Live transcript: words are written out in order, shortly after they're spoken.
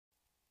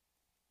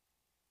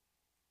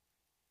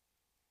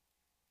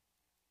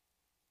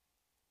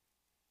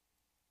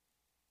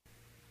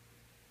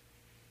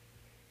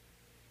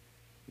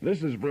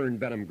This is Vern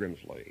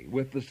Grimsley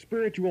with the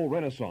Spiritual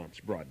Renaissance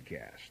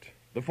broadcast.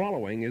 The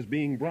following is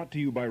being brought to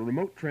you by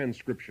remote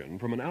transcription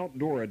from an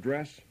outdoor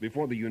address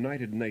before the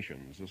United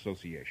Nations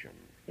Association.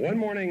 One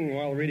morning,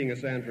 while reading a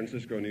San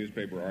Francisco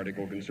newspaper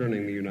article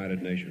concerning the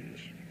United Nations,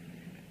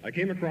 I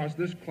came across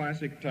this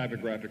classic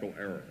typographical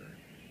error.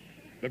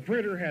 The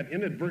printer had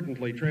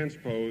inadvertently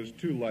transposed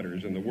two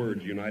letters in the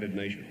words United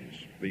Nations,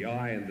 the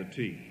I and the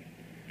T,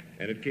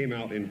 and it came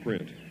out in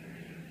print,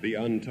 the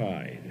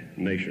untied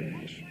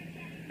nations.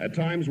 At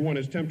times, one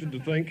is tempted to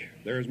think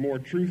there is more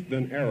truth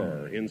than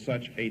error in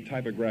such a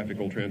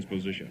typographical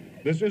transposition.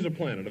 This is a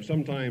planet of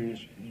sometimes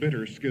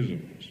bitter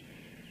schisms,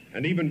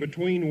 and even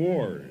between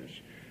wars,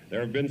 there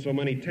have been so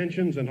many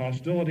tensions and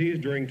hostilities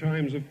during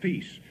times of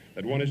peace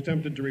that one is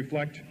tempted to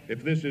reflect,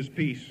 if this is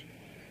peace,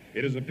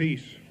 it is a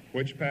peace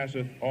which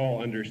passeth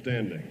all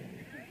understanding.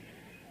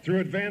 Through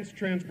advanced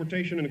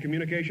transportation and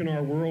communication,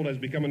 our world has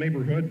become a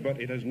neighborhood,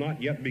 but it has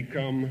not yet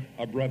become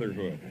a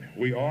brotherhood.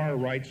 We are,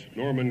 writes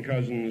Norman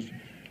Cousins,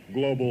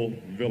 global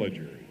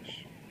villagers.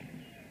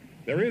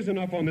 There is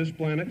enough on this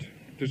planet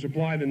to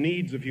supply the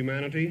needs of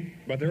humanity,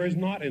 but there is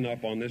not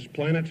enough on this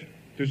planet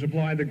to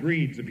supply the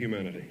greeds of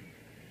humanity.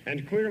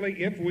 And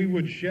clearly, if we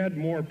would shed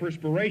more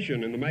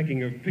perspiration in the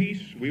making of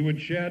peace, we would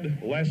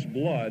shed less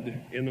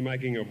blood in the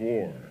making of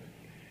war.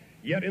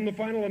 Yet in the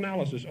final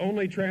analysis,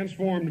 only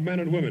transformed men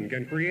and women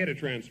can create a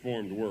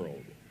transformed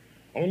world.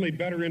 Only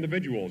better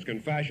individuals can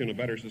fashion a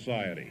better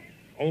society.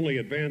 Only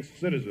advanced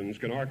citizens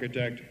can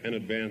architect an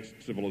advanced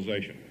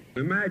civilization.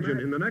 Imagine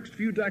in the next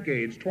few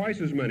decades, twice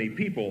as many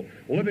people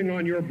living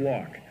on your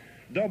block,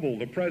 double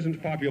the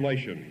present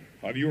population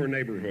of your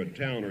neighborhood,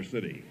 town, or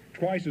city.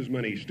 Twice as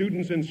many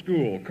students in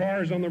school,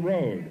 cars on the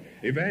road,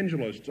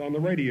 evangelists on the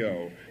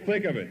radio.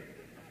 Think of it.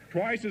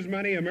 Twice as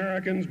many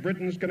Americans,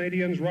 Britons,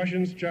 Canadians,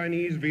 Russians,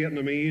 Chinese,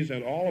 Vietnamese,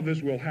 and all of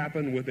this will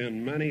happen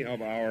within many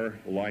of our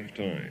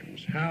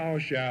lifetimes. How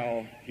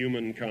shall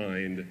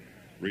humankind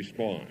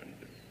respond?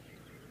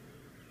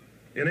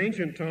 In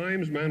ancient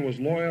times, man was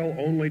loyal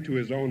only to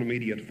his own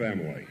immediate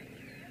family.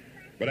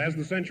 But as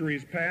the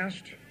centuries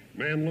passed,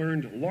 man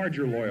learned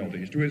larger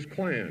loyalties to his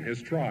clan,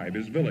 his tribe,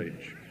 his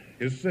village,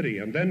 his city,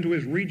 and then to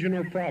his region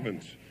or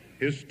province,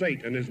 his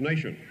state and his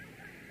nation.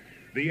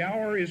 The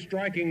hour is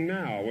striking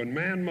now when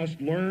man must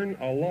learn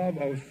a love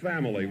of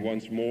family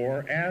once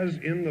more, as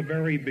in the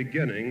very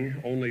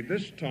beginning, only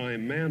this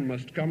time man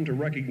must come to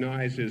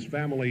recognize his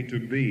family to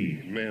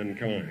be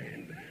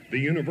mankind. The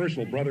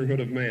universal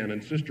brotherhood of man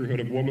and sisterhood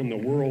of woman, the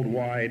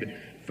worldwide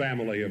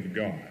family of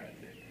God.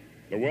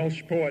 The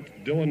Welsh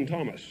poet Dylan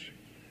Thomas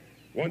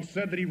once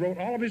said that he wrote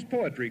all of his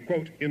poetry,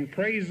 quote, in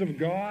praise of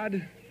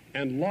God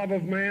and love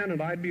of man,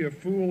 and I'd be a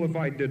fool if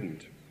I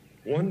didn't.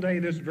 One day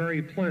this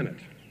very planet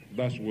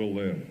thus will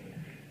live.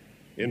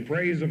 In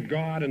praise of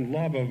God and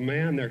love of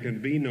man, there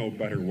can be no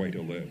better way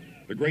to live.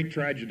 The great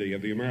tragedy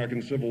of the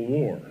American Civil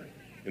War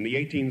in the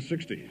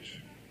 1860s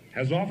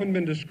has often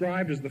been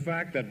described as the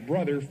fact that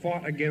brother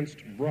fought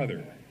against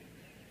brother.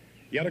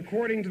 Yet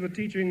according to the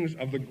teachings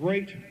of the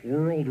great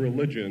world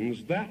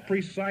religions, that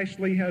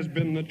precisely has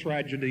been the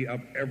tragedy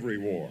of every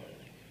war.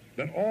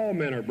 That all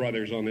men are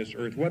brothers on this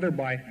earth, whether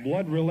by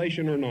blood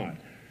relation or not.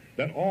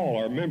 That all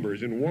are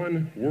members in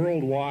one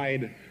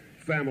worldwide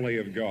family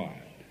of God.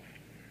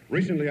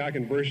 Recently I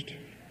conversed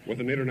with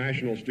an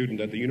international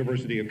student at the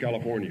University of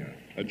California,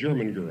 a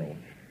German girl.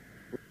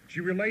 She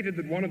related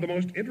that one of the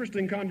most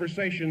interesting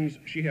conversations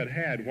she had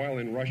had while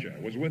in Russia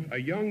was with a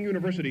young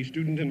university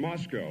student in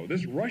Moscow.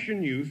 This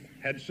Russian youth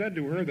had said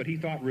to her that he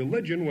thought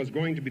religion was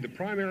going to be the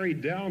primary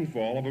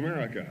downfall of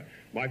America.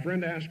 My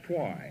friend asked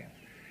why,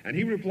 and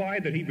he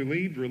replied that he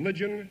believed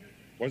religion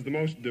was the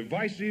most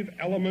divisive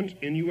element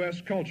in U.S.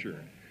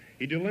 culture.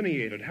 He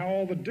delineated how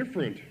all the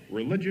different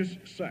religious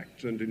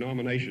sects and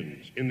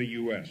denominations in the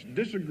U.S.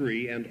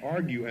 disagree and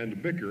argue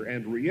and bicker,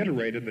 and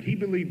reiterated that he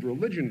believed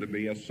religion to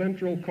be a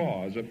central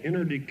cause of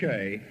inner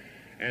decay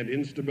and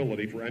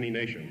instability for any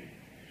nation.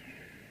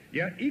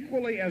 Yet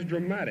equally as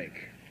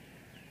dramatic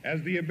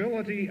as the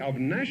ability of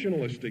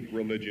nationalistic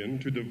religion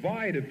to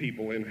divide a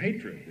people in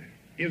hatred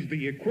is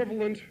the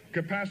equivalent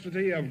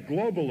capacity of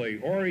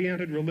globally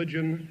oriented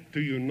religion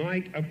to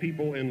unite a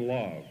people in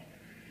love.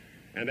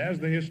 And as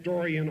the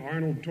historian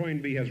Arnold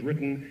Toynbee has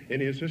written in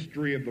his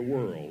History of the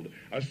World,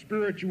 a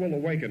spiritual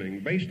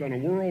awakening based on a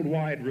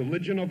worldwide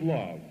religion of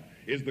love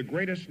is the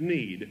greatest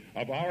need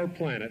of our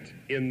planet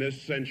in this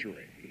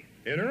century.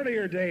 In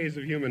earlier days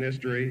of human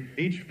history,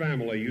 each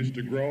family used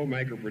to grow,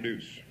 make, or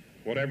produce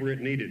whatever it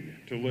needed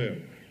to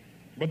live.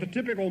 But the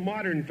typical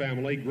modern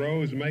family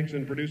grows, makes,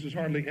 and produces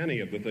hardly any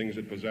of the things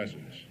it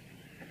possesses.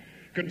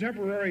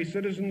 Contemporary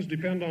citizens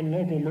depend on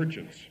local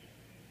merchants,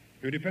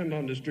 who depend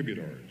on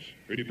distributors,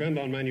 who depend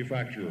on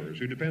manufacturers,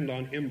 who depend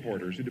on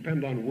importers, who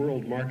depend on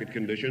world market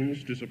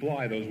conditions to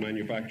supply those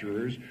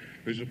manufacturers,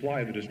 who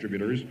supply the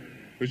distributors,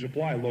 who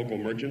supply local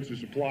merchants, who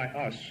supply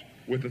us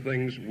with the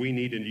things we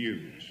need and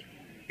use.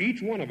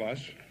 Each one of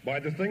us, by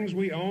the things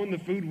we own, the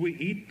food we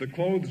eat, the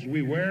clothes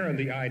we wear, and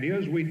the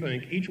ideas we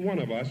think, each one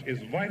of us is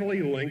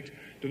vitally linked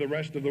to the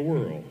rest of the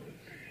world.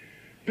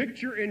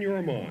 Picture in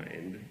your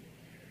mind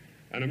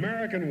an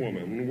American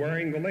woman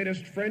wearing the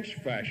latest French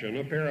fashion,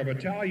 a pair of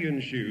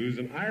Italian shoes,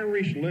 an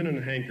Irish linen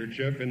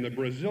handkerchief, and the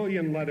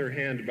Brazilian leather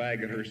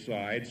handbag at her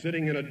side,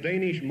 sitting in a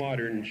Danish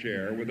modern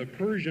chair with a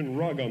Persian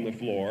rug on the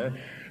floor,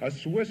 a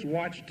Swiss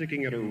watch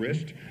ticking at her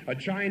wrist, a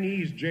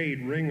Chinese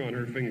jade ring on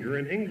her finger,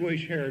 an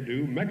English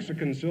hairdo,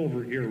 Mexican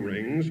silver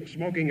earrings,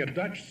 smoking a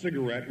Dutch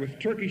cigarette with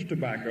Turkish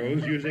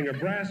tobaccos, using a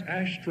brass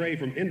ashtray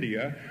from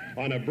India,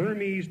 on a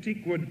Burmese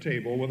teakwood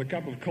table with a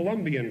cup of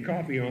Colombian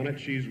coffee on it.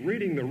 She's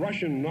reading the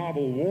Russian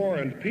novel War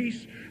and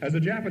Peace as a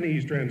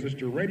Japanese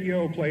transistor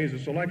radio plays a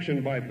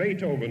selection by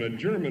Beethoven, a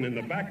German in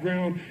the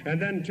background,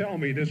 and then tell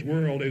me this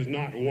world is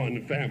not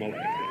one family.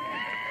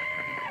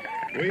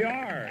 We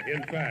are,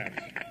 in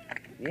fact,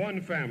 one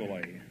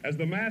family, as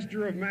the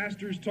Master of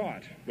Masters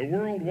taught, the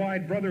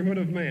worldwide brotherhood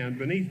of man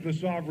beneath the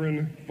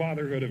sovereign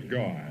fatherhood of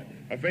God.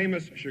 A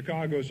famous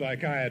Chicago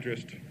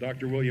psychiatrist,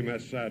 Dr. William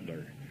S.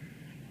 Sadler,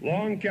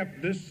 long kept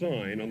this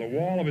sign on the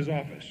wall of his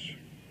office: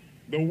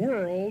 the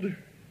world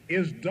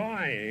is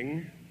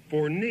dying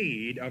for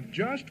need of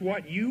just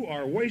what you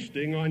are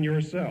wasting on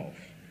yourself: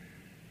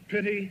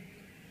 pity,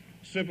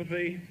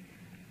 sympathy,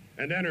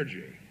 and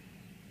energy.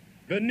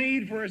 The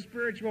need for a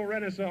spiritual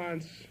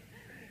renaissance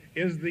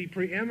is the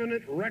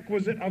preeminent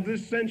requisite of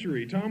this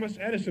century. Thomas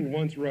Edison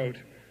once wrote,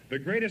 "The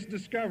greatest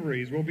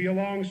discoveries will be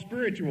along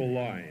spiritual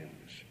lines."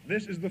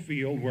 This is the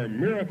field where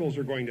miracles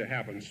are going to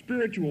happen.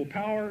 Spiritual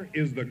power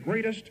is the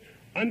greatest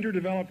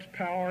underdeveloped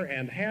power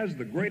and has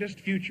the greatest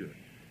future.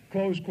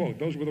 Close quote.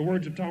 Those were the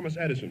words of Thomas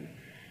Edison.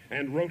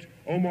 And wrote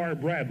Omar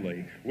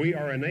Bradley, "We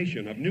are a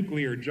nation of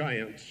nuclear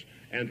giants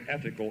and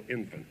ethical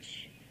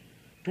infants."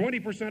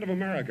 20% of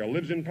America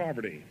lives in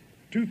poverty.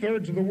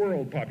 2/3 of the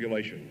world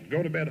population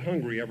go to bed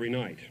hungry every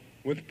night.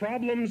 With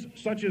problems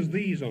such as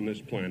these on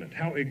this planet,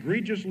 how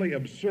egregiously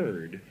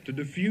absurd to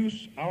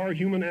diffuse our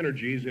human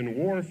energies in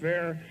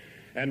warfare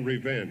and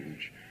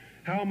revenge.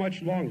 How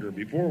much longer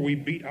before we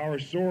beat our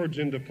swords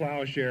into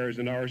plowshares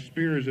and our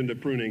spears into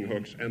pruning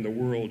hooks, and the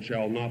world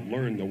shall not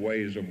learn the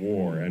ways of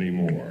war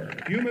anymore?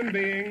 Human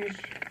beings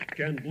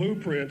can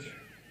blueprint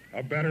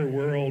a better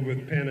world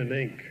with pen and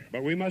ink,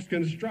 but we must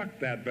construct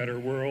that better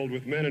world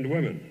with men and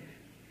women.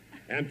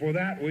 And for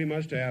that, we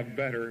must have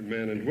better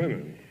men and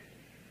women.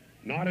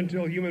 Not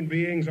until human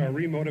beings are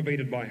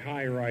remotivated by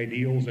higher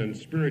ideals and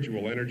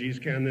spiritual energies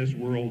can this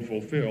world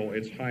fulfill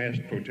its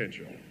highest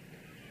potential.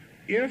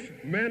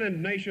 If men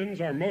and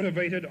nations are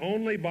motivated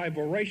only by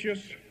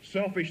voracious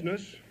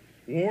selfishness,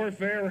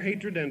 warfare,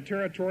 hatred, and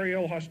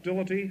territorial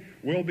hostility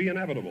will be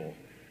inevitable.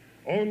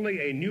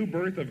 Only a new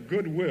birth of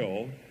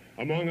goodwill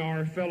among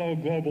our fellow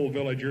global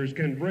villagers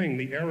can bring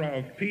the era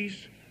of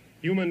peace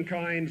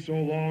humankind so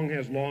long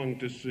has longed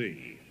to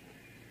see.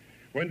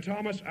 When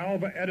Thomas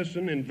Alva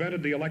Edison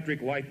invented the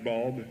electric light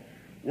bulb,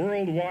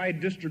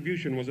 worldwide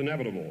distribution was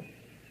inevitable.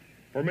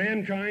 For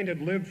mankind had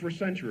lived for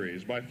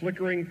centuries by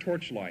flickering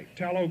torchlight,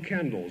 tallow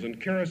candles,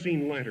 and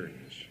kerosene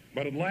lanterns.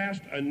 But at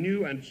last, a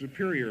new and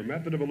superior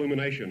method of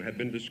illumination had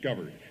been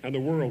discovered, and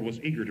the world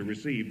was eager to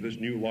receive this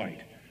new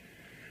light.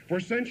 For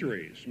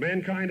centuries,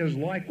 mankind has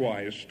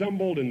likewise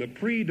stumbled in the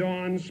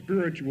pre-dawn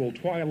spiritual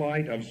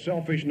twilight of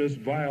selfishness,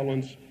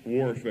 violence,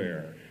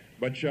 warfare.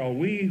 But shall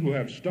we who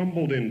have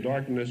stumbled in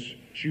darkness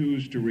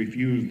choose to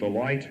refuse the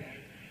light?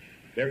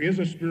 There is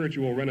a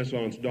spiritual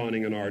renaissance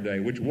dawning in our day,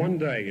 which one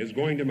day is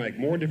going to make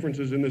more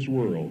differences in this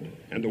world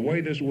and the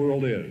way this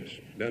world is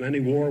than any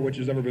war which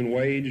has ever been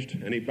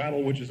waged, any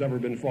battle which has ever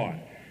been fought,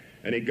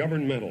 any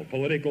governmental,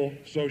 political,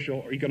 social,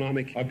 or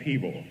economic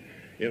upheaval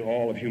in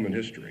all of human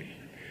history.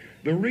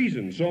 The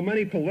reason so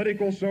many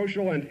political,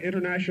 social, and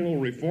international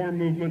reform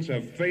movements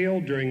have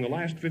failed during the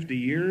last 50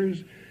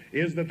 years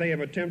is that they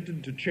have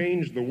attempted to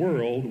change the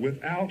world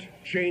without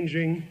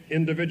changing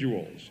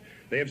individuals.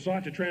 They have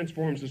sought to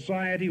transform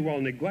society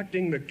while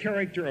neglecting the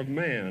character of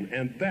man,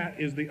 and that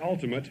is the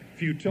ultimate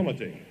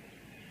futility.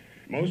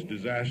 Most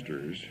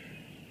disasters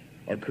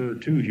occur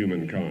to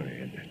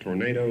humankind: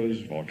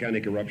 tornadoes,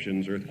 volcanic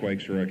eruptions,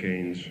 earthquakes,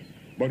 hurricanes.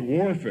 But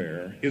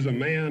warfare is a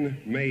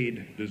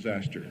man-made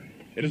disaster.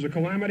 It is a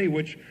calamity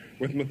which,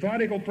 with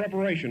methodical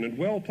preparation and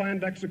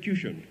well-planned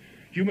execution,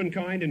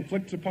 humankind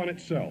inflicts upon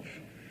itself.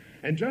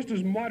 And just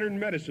as modern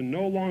medicine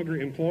no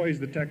longer employs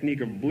the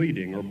technique of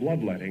bleeding or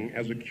bloodletting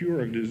as a cure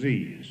of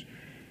disease,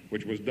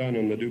 which was done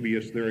on the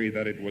dubious theory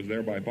that it was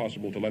thereby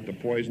possible to let the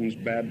poisons,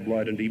 bad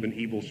blood, and even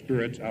evil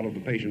spirits out of the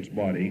patient's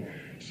body,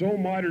 so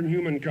modern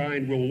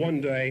humankind will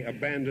one day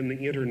abandon the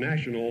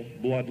international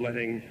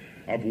bloodletting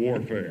of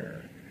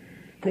warfare.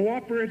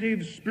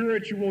 Cooperative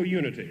spiritual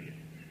unity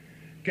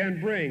can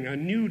bring a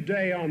new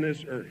day on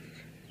this earth.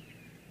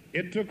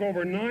 It took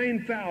over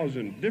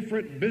 9,000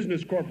 different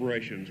business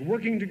corporations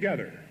working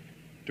together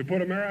to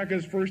put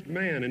America's first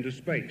man into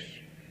space.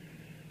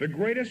 The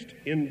greatest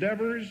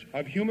endeavors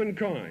of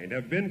humankind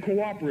have been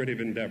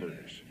cooperative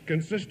endeavors,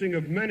 consisting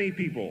of many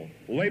people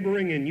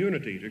laboring in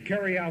unity to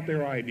carry out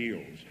their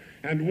ideals.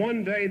 And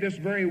one day this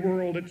very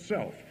world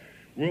itself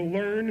will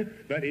learn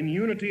that in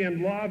unity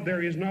and love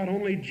there is not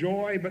only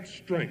joy but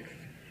strength.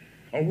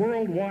 A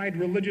worldwide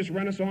religious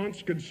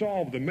renaissance could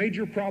solve the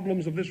major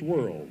problems of this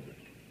world.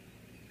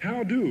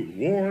 How do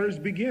wars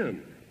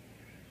begin?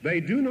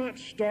 They do not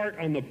start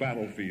on the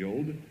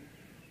battlefield.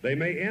 They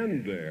may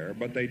end there,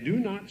 but they do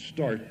not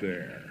start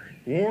there.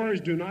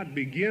 Wars do not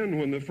begin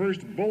when the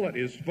first bullet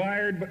is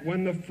fired, but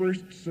when the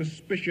first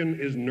suspicion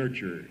is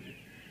nurtured.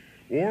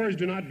 Wars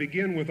do not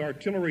begin with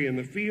artillery in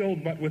the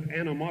field, but with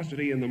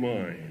animosity in the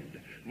mind.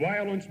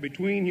 Violence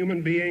between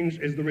human beings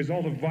is the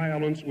result of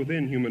violence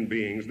within human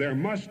beings. There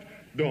must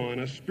dawn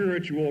a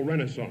spiritual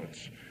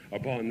renaissance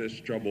upon this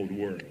troubled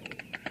world.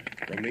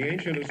 From the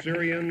ancient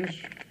Assyrians,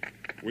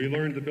 we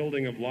learned the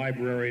building of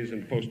libraries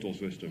and postal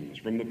systems.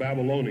 From the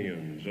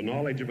Babylonians, a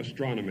knowledge of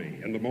astronomy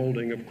and the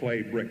molding of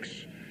clay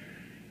bricks.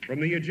 From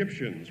the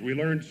Egyptians, we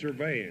learned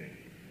surveying.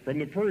 From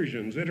the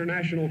Persians,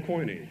 international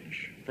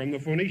coinage. From the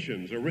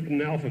Phoenicians, a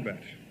written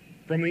alphabet.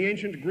 From the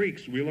ancient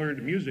Greeks, we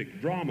learned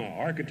music, drama,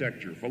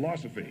 architecture,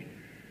 philosophy.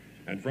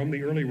 And from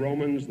the early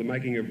Romans, the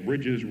making of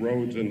bridges,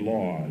 roads, and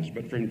laws.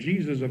 But from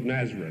Jesus of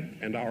Nazareth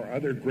and our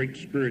other great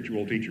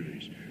spiritual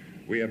teachers,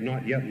 we have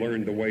not yet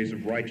learned the ways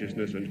of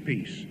righteousness and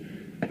peace,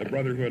 the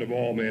brotherhood of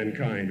all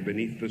mankind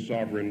beneath the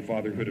sovereign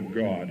fatherhood of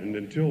God. And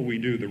until we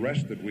do, the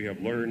rest that we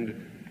have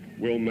learned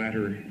will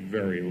matter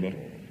very little.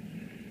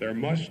 There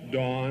must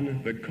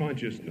dawn the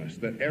consciousness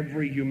that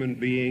every human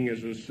being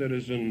is a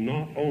citizen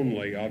not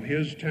only of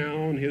his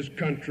town, his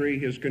country,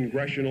 his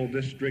congressional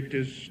district,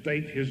 his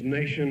state, his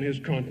nation, his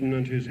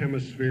continent, his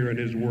hemisphere, and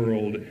his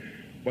world,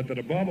 but that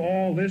above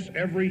all this,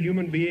 every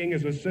human being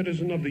is a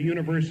citizen of the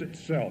universe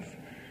itself,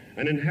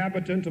 an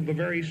inhabitant of the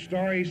very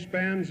starry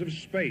spans of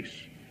space,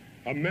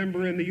 a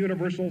member in the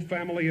universal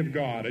family of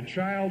God, a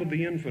child of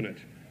the infinite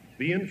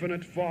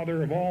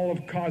Father of all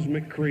of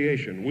cosmic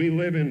creation. We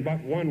live in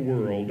but one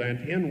world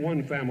and in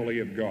one family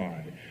of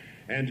God.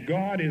 And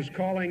God is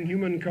calling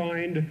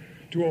humankind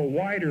to a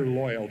wider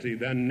loyalty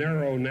than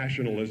narrow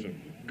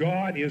nationalism.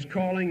 God is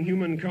calling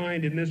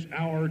humankind in this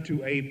hour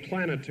to a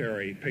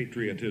planetary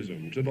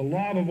patriotism, to the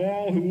love of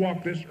all who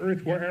walk this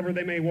earth wherever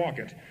they may walk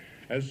it,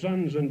 as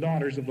sons and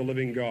daughters of the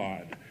living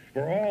God.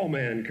 For all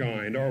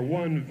mankind are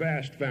one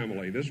vast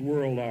family, this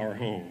world our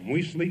home.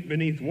 We sleep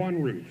beneath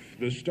one roof,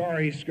 the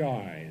starry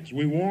skies.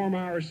 We warm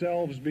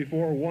ourselves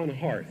before one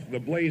hearth, the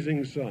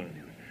blazing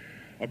sun.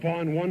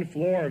 Upon one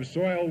floor of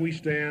soil we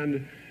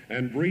stand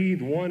and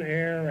breathe one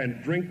air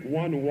and drink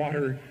one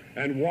water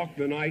and walk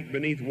the night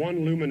beneath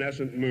one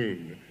luminescent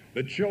moon.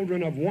 The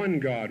children of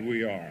one God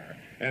we are,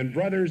 and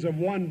brothers of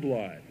one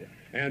blood,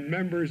 and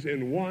members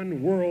in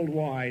one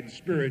worldwide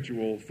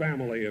spiritual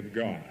family of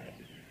God.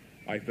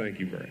 I thank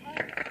you very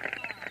much.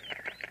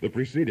 The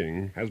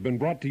preceding has been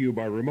brought to you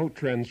by remote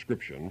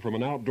transcription from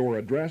an outdoor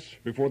address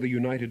before the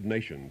United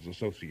Nations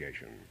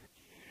Association.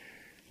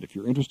 If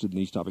you're interested in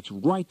these topics,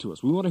 write to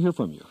us. We want to hear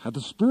from you. At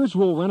the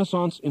Spiritual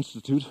Renaissance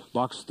Institute,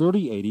 Box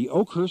 3080,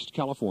 Oakhurst,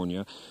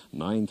 California,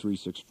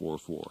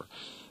 93644.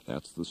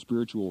 That's the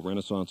Spiritual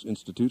Renaissance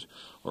Institute,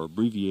 or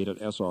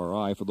abbreviated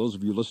SRI, for those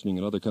of you listening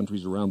in other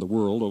countries around the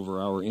world over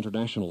our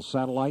international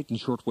satellite and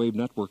shortwave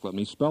network. Let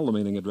me spell the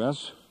mailing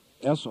address.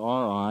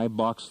 SRI,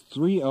 Box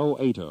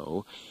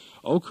 3080,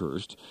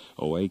 Oakhurst,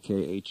 Oakhurst,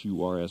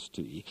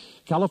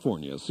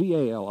 California, California,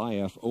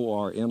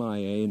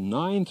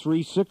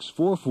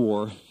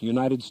 93644,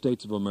 United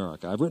States of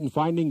America. I've written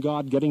Finding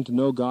God, Getting to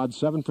Know God,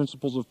 7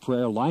 Principles of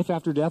Prayer, Life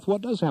After Death,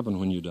 What Does Happen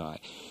When You Die.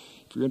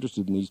 If you're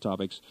interested in these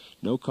topics,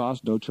 no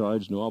cost, no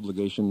charge, no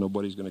obligation.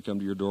 Nobody's going to come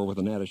to your door with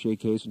an attaché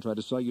case and try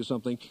to sell you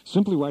something.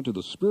 Simply write to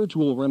the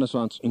Spiritual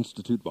Renaissance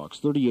Institute, Box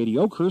 3080,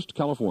 Oakhurst,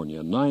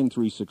 California,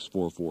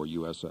 93644,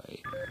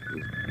 USA.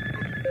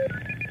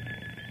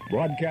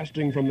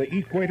 Broadcasting from the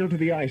equator to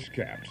the ice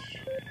caps,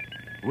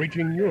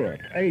 reaching Europe,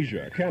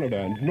 Asia,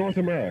 Canada, and North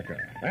America,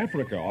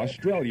 Africa,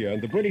 Australia,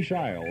 and the British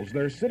Isles,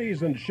 their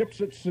cities and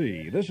ships at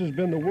sea. This has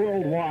been the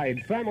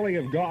worldwide Family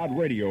of God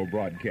radio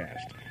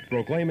broadcast,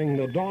 proclaiming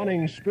the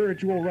dawning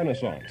spiritual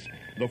renaissance,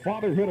 the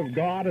fatherhood of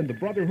God and the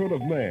brotherhood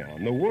of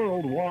man, the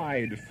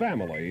worldwide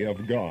family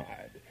of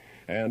God.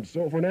 And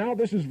so for now,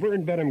 this is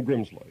Vern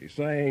Grimsley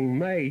saying,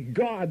 may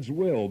God's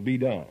will be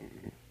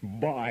done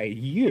by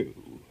you.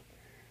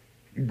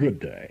 Good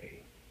day.